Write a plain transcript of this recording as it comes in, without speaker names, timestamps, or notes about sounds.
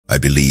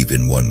believe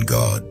in one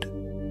God,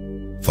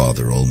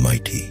 Father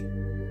Almighty,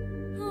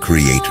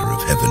 creator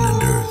of heaven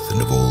and earth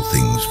and of all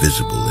things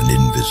visible and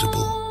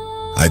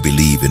invisible. I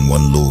believe in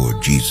one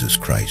Lord Jesus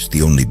Christ,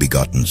 the only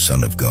begotten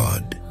Son of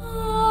God,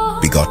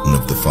 begotten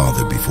of the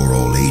Father before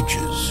all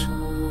ages,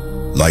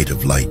 light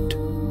of light,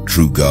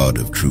 true God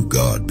of true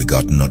God,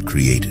 begotten not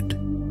created,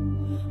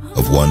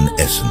 of one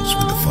essence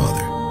with the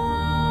Father,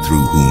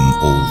 through whom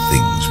all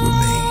things were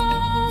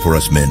made, for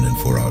us men and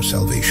for our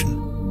salvation.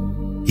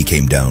 He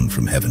came down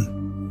from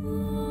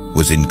heaven,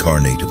 was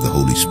incarnate of the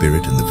Holy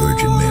Spirit and the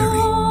Virgin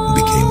Mary, and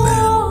became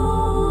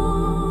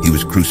man. He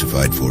was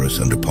crucified for us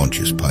under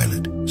Pontius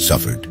Pilate,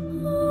 suffered,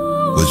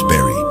 was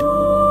buried,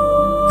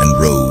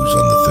 and rose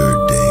on the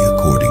third day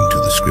according to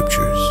the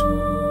Scriptures.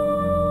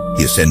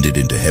 He ascended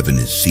into heaven,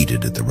 is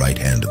seated at the right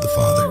hand of the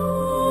Father,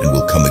 and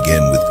will come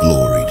again with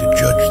glory to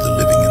judge the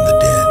living and the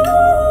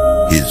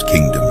dead. His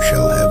kingdom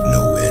shall have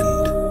no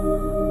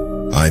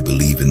end. I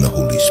believe in the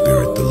Holy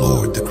Spirit, the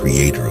Lord, the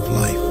Creator of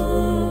life,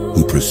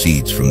 who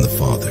proceeds from the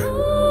Father,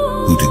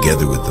 who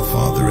together with the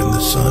Father and the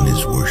Son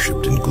is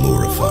worshipped and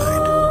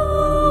glorified,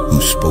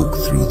 who spoke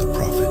through the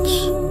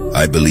prophets.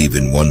 I believe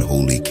in one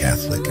holy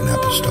Catholic and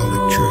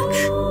Apostolic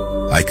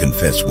Church. I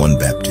confess one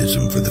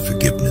baptism for the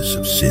forgiveness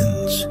of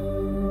sins,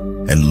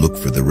 and look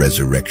for the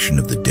resurrection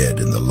of the dead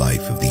and the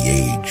life of the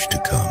age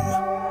to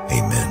come.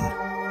 Amen.